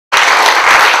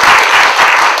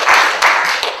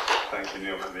thank you,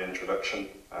 Neil, for the introduction,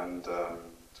 and to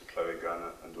Chloe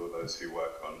Garner and all those who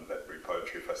work on Ledbury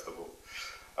Poetry Festival,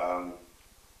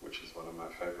 which is one of my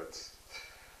favourites.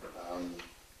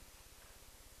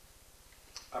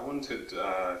 I wanted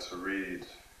to read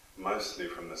mostly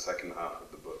from the second half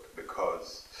of the book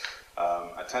because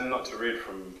I tend not to read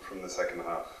from the second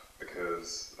half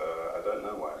because I don't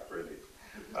know why, really.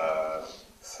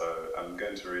 So I'm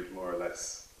going to read more or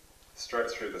less straight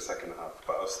through the second half,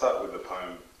 but I'll start with the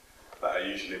poem that I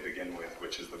usually begin with,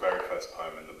 which is the very first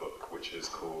poem in the book, which is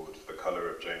called The Colour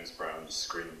of James Brown's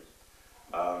Scream.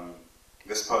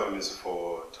 This poem is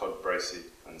for Todd Bracey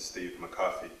and Steve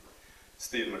McCarthy.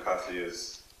 Steve McCarthy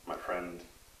is my friend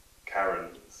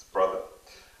Karen's brother,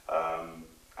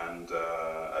 and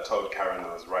I told Karen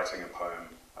I was writing a poem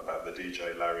about the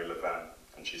DJ Larry Levan,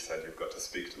 and she said, "You've got to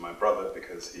speak to my brother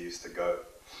because he used to go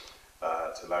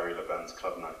to Larry Levan's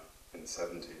club night in the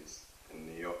 70s in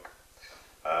New York."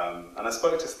 And I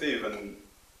spoke to Steve, and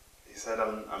he said,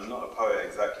 I'm not a poet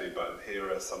exactly, but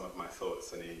here are some of my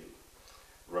thoughts. And he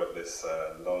wrote this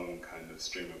long kind of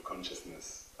stream of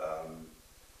consciousness,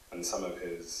 and some of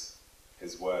his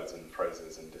words and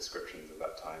phrases and descriptions of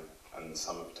that time, and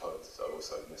some of Todd's are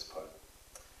also in this poem.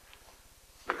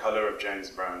 The Colour of James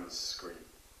Brown's Scream.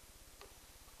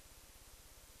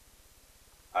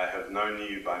 I have known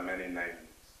you by many names,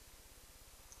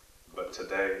 but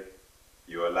today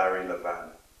you are Larry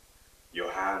Levan,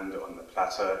 your hand on the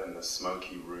platter in the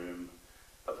smoky room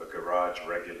of a garage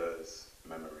regular's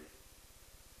memory.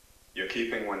 You're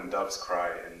keeping when doves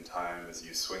cry in time as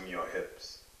you swing your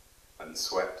hips and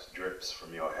sweat drips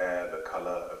from your hair the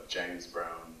colour of James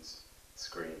Brown's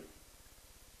Scream,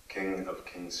 King of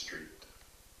King Street.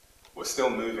 We're still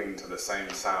moving to the same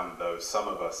sound, though some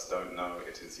of us don't know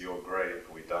it is your grave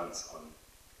we dance on,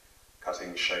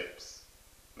 cutting shapes,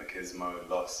 machismo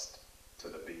lost to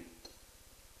the beat.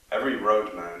 Every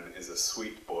roadman is a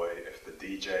sweet boy if the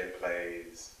DJ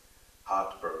plays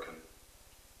Heartbroken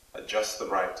at just the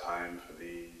right time for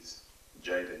these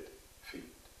jaded feet.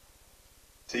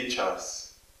 Teach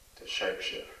us to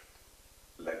shapeshift,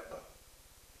 Legba.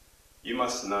 You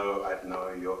must know I'd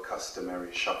know your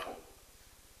customary shuffle,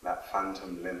 that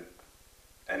phantom limp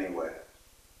anywhere,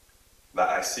 that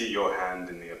I see your hand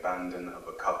in the abandon of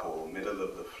a couple, middle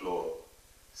of the floor,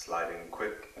 sliding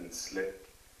quick and slick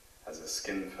as a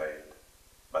skin fade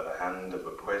by the hand of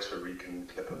a Puerto Rican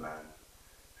clipper man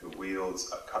who wields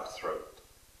a cutthroat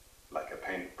like a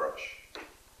paintbrush.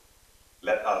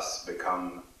 Let us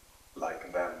become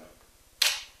like them,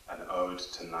 an ode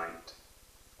to night,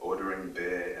 ordering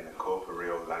beer in a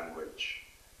corporeal language,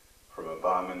 from a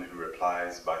barman who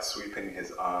replies by sweeping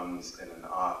his arms in an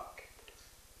arc,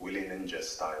 Willy Ninja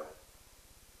style.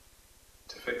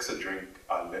 To fix a drink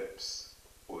our lips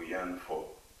will yearn for,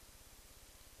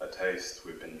 a taste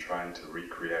we've been trying to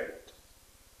recreate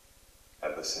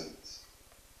ever since.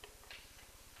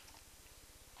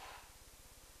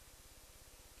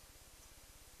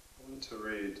 I want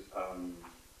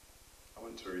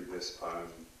to read this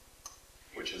poem,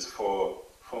 which is for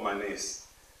my niece,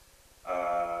 who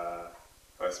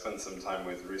I spent some time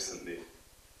with recently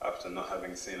after not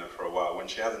having seen her for a while. When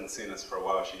she hasn't seen us for a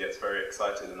while, she gets very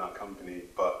excited in our company,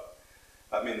 but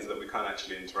that means that we can't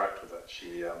actually interact with her.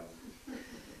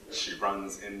 She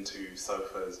runs into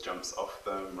sofas, jumps off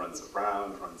them, runs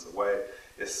around, runs away.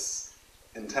 It's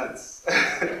intense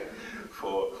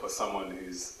for someone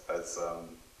who's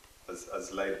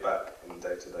as laid back in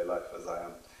day-to-day life as I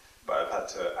am. But I've had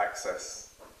to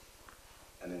access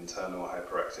an internal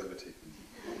hyperactivity.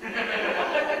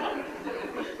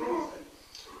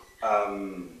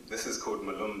 This is called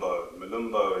Malumbo.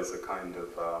 Malumbo is a kind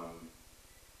of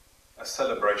a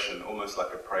celebration, almost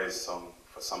like a praise song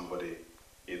for somebody,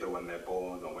 either when they're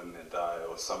born or when they die,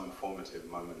 or some formative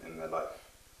moment in their life.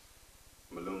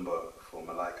 Malumbo for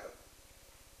Malaika.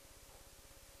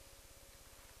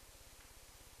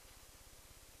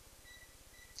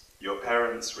 Your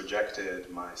parents rejected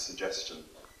my suggestion.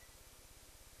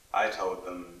 I told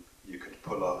them you could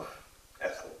pull off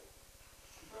Ethel.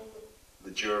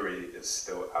 The jury is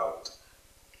still out.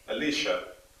 Alicia,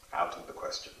 out of the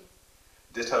question.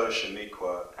 Ditto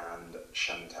Shaniqua and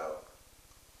Chantel.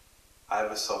 I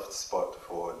have a soft spot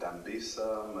for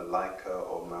Dambisa, Malaika,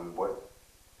 or Mambwe.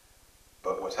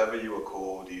 But whatever you are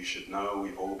called, you should know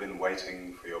we've all been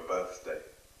waiting for your birthday.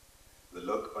 The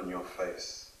look on your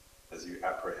face as you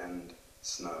apprehend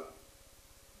snow.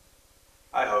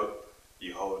 I hope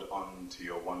you hold on to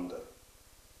your wonder,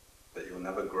 that you'll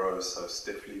never grow so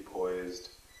stiffly poised,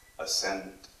 a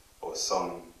scent or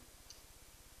song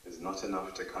is not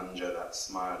enough to conjure that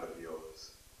smile of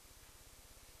yours,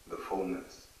 the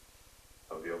fullness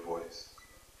of your voice.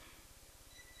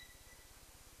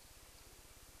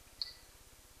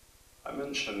 I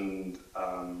mentioned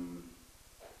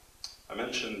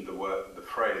the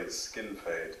phrase skin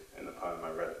fade in a poem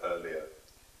I read earlier.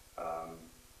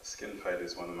 Skin fade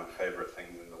is one of my favorite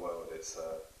things in the world. It's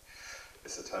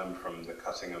a term from the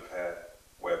cutting of hair,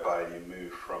 whereby you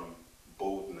move from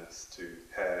baldness to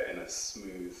hair in a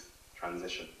smooth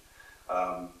transition.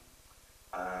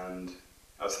 And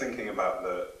I was thinking about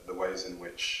the ways in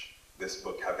which this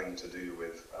book having to do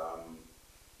with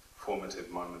formative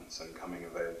moments and coming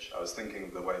of age, I was thinking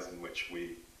of the ways in which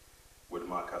we would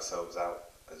mark ourselves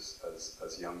out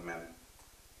as young men.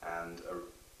 And a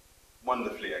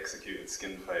wonderfully executed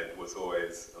skin fade was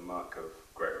always a mark of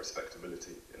great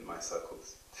respectability in my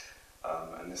circles.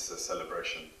 And this is a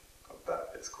celebration of that.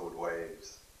 It's called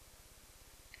Waves.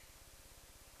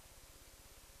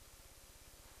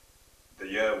 The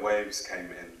year waves came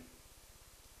in,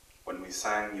 when we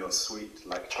sang You're Sweet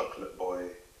Like Chocolate Boy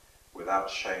without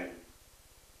shame.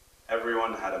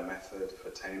 Everyone had a method for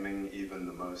taming even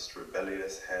the most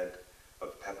rebellious head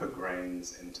of pepper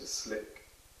grains into slick,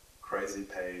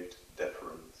 crazy-paved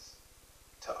deference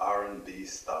to R&B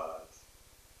stars,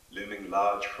 looming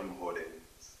large from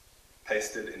hoardings,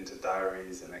 pasted into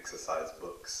diaries and exercise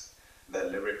books, their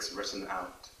lyrics written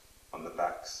out on the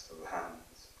backs of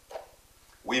hands.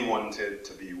 We wanted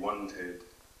to be wanted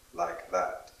like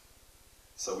that,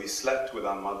 so we slept with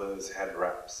our mothers' head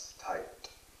wraps tight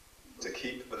to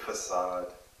keep the facade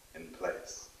in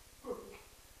place.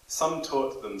 Some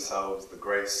taught themselves the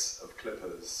grace of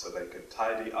clippers so they could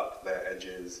tidy up their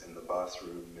edges in the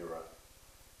bathroom mirror.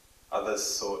 Others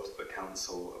sought the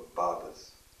counsel of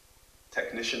barbers,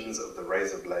 technicians of the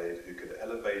razor blade who could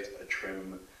elevate a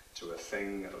trim to a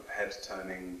thing of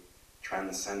head-turning,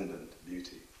 transcendent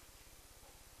beauty.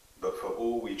 But for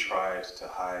all we tried to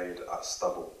hide our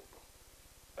stubble,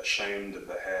 ashamed of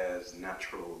the hair's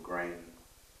natural grain,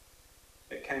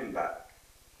 it came back,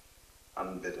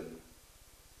 unbidden,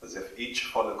 as if each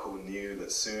follicle knew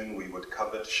that soon we would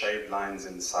covet shaved lines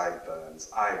in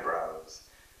sideburns, eyebrows,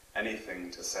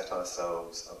 anything to set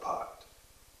ourselves apart,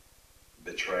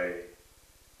 betray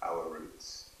our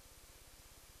roots.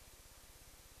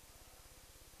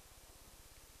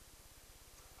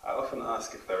 I often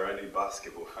ask if there are any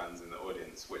basketball fans in the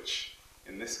audience, which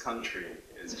in this country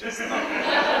is just not,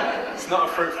 it's not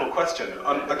a fruitful question.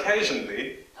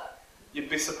 Occasionally, you'd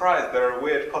be surprised there are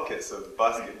weird pockets of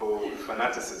basketball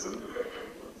fanaticism,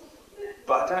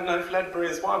 but I don't know if Ledbury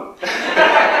is one.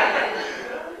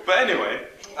 But anyway,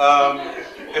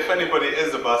 if anybody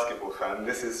is a basketball fan,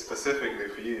 this is specifically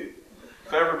for you.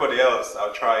 For everybody else,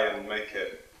 I'll try and make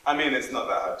it, I mean, it's not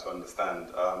that hard to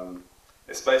understand.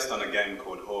 It's based on a game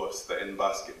called Horse that in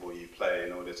basketball you play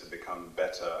in order to become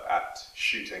better at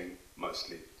shooting,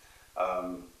 mostly.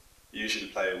 You usually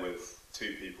play with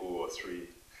 2 people or 3.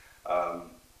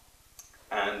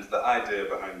 And the idea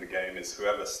behind the game is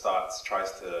whoever starts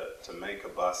tries to make a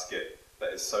basket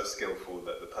that is so skillful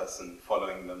that the person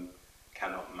following them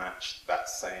cannot match that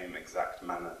same exact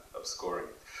manner of scoring.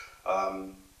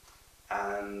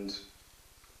 And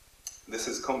this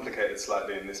is complicated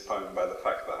slightly in this poem by the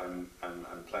fact that I'm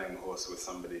playing horse with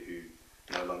somebody who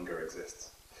no longer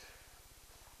exists.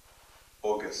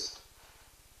 August.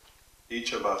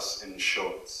 Each of us in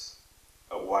shorts,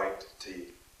 a white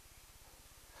tee.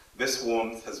 This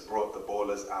warmth has brought the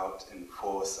ballers out in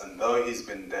force, and though he's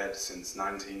been dead since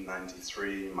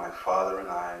 1993, my father and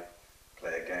I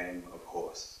play a game of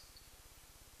horse.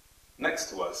 Next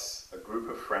to us, a group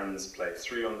of friends play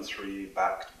 3-on-3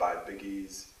 backed by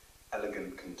Biggie's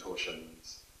elegant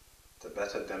contortions to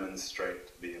better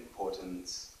demonstrate the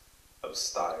importance of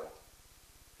style.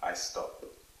 I stop,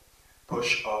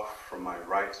 push off from my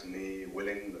right knee,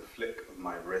 willing the flick of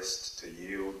my wrist to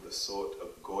yield the sort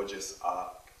of gorgeous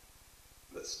arc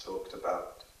that's talked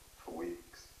about for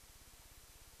weeks.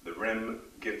 The rim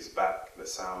gives back the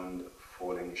sound of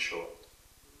falling short.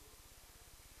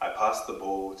 I pass the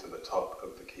ball to the top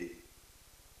of the key.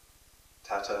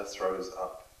 Chatto throws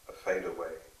up a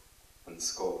fadeaway and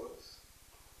scores.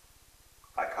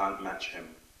 I can't match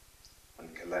him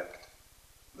and collect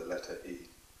the letter E.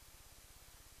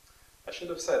 I should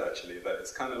have said actually that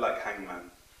it's kind of like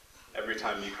Hangman. Every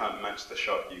time you can't match the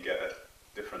shot, you get a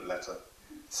different letter.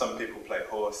 Some people play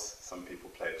horse, some people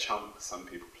play chump, some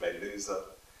people play loser.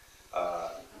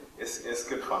 It's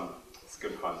good fun. It's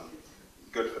good fun.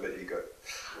 Good for the ego.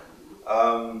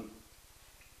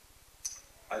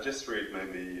 I just read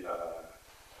maybe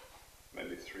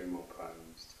 3 more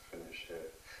poems to finish here.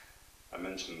 I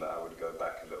mentioned that I would go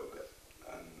back a little bit,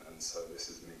 and so this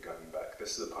is me going back.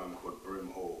 This is a poem called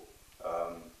Broom Hall.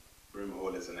 Broom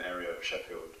Hall is an area of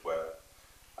Sheffield where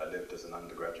I lived as an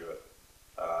undergraduate.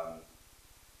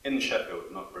 in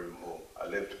Sheffield, not Broom Hall. I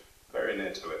lived very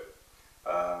near to it.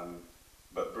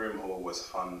 But Broom Hall was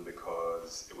fun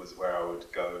because it was where I would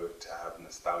go to have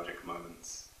nostalgic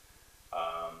moments,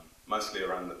 mostly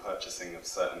around the purchasing of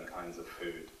certain kinds of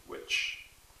food, which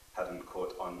hadn't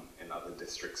caught on in other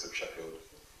districts of Sheffield,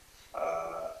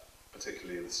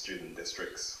 particularly the student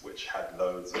districts, which had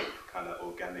loads of kind of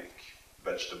organic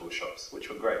vegetable shops, which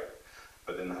were great,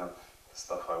 but didn't have the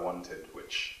stuff I wanted,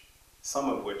 some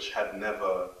of which had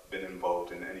never been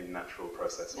involved in any natural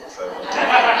process whatsoever.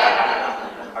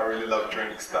 I really love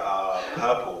drinks that are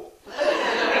purple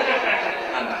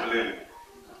and blue.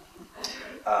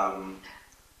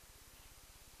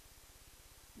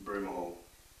 Broom Hall.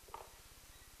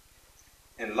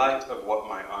 In light of what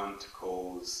my aunt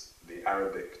calls the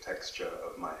Arabic texture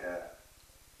of my hair,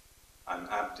 I'm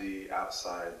Abdi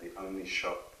outside the only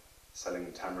shop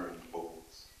selling tamarind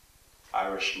balls,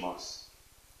 Irish moss,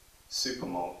 super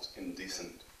malt in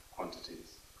decent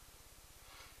quantities.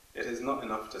 It is not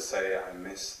enough to say I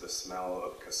miss the smell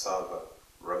of cassava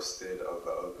roasted over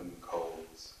open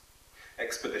coals,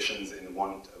 expeditions in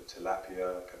want of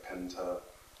tilapia, capenta,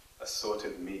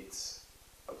 assorted meats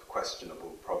of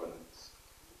questionable provenance.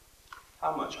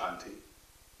 How much, auntie?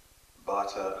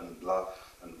 Barter and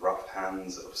bluff and rough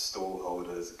hands of stall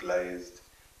holders glazed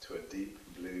to a deep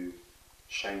blue,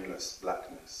 shameless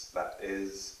blackness that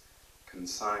is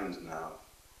consigned now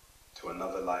to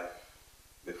another life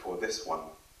before this one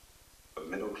of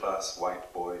middle-class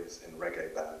white boys in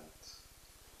reggae bands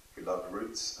who love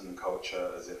roots and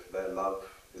culture as if their love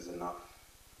is enough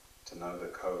to know the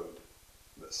code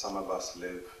that some of us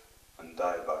live and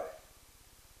die by.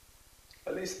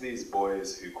 At least these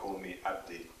boys who call me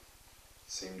Abdi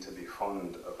seem to be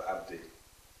fond of Abdi.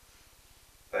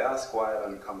 They ask why I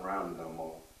don't come round no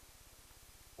more,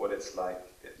 what it's like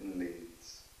in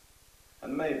Leeds.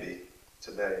 And maybe,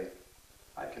 today,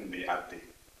 I can be Abdi,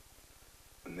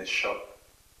 and this shop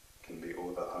can be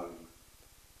all the home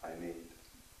I need.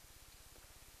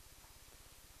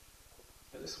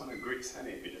 I just want to greet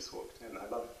Senny, who just walked in.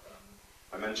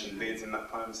 I mentioned Leeds in that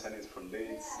poem. Senny's from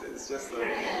Leeds. It's just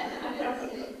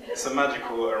it's a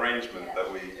magical arrangement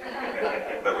that we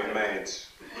made.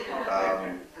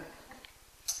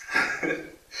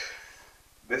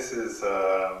 This is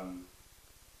a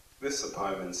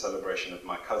poem in celebration of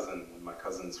my cousin and my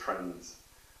cousin's friends.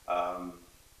 I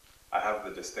have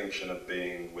the distinction of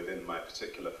being, within my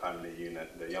particular family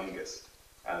unit, the youngest,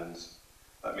 and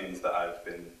that means that I've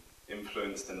been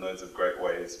influenced in loads of great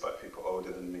ways by people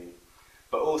older than me.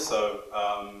 But also,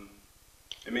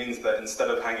 it means that instead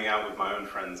of hanging out with my own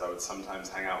friends, I would sometimes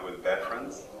hang out with their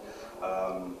friends,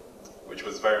 which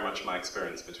was very much my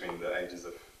experience between the ages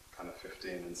of kind of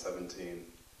 15 and 17,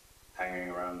 hanging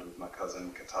around with my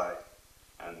cousin Katai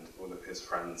and all of his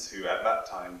friends who at that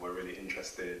time were really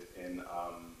interested in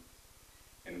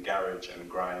garage and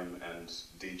grime and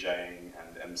DJing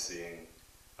and MCing,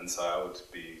 and so I would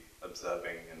be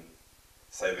observing and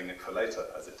saving it for later,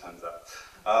 as it turns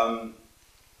out.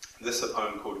 This is a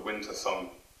poem called Winter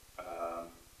Song,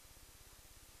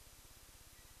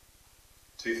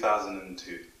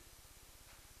 2002.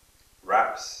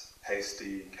 Raps,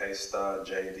 Hasty, K-Star,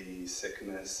 JD,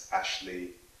 Sickness,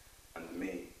 Ashley, and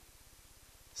me,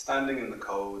 standing in the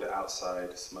cold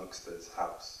outside Smokester's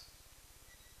house.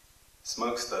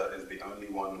 Smokester is the only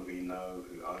one we know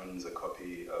who owns a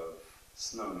copy of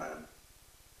Snowman,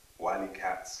 Wiley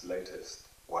Cat's latest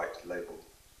white label.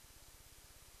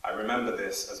 I remember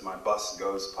this as my bus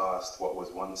goes past what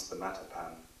was once the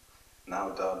Matapan, now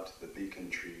dubbed the Beacon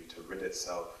Tree to rid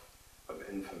itself of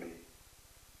infamy.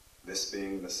 This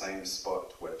being the same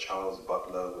spot where Charles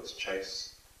Butler was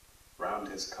chased round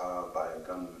his car by a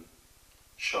gunman,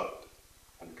 shot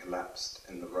and collapsed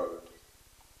in the road.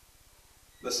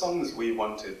 The songs we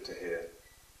wanted to hear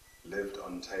lived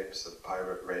on tapes of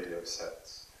pirate radio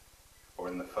sets, or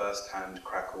in the first-hand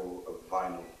crackle of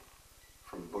vinyl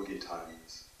from Boogie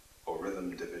Times or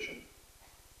Rhythm Division.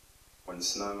 When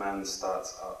Snowman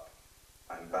starts up,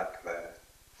 I'm back there,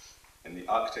 in the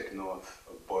Arctic north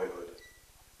of boyhood,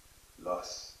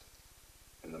 lost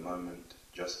in the moment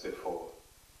just before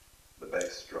the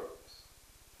bass drops.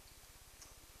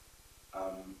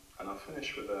 And I'll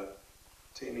finish with a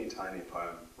teeny tiny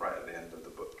poem right at the end of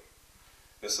the book.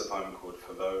 This is a poem called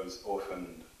For Those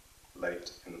Orphaned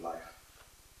Late in Life.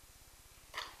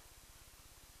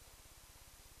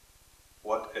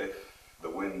 What if the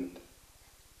wind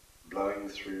blowing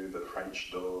through the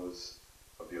French doors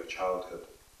of your childhood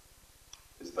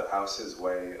is the house's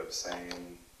way of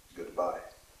saying goodbye?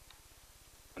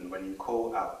 And when you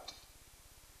call out,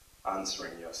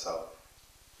 answering yourself,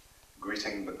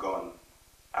 greeting the gone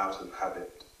out of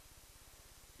habit,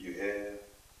 You hear,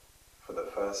 for the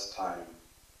first time,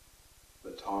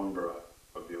 the timbre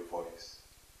of your voice,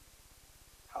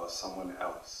 how someone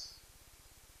else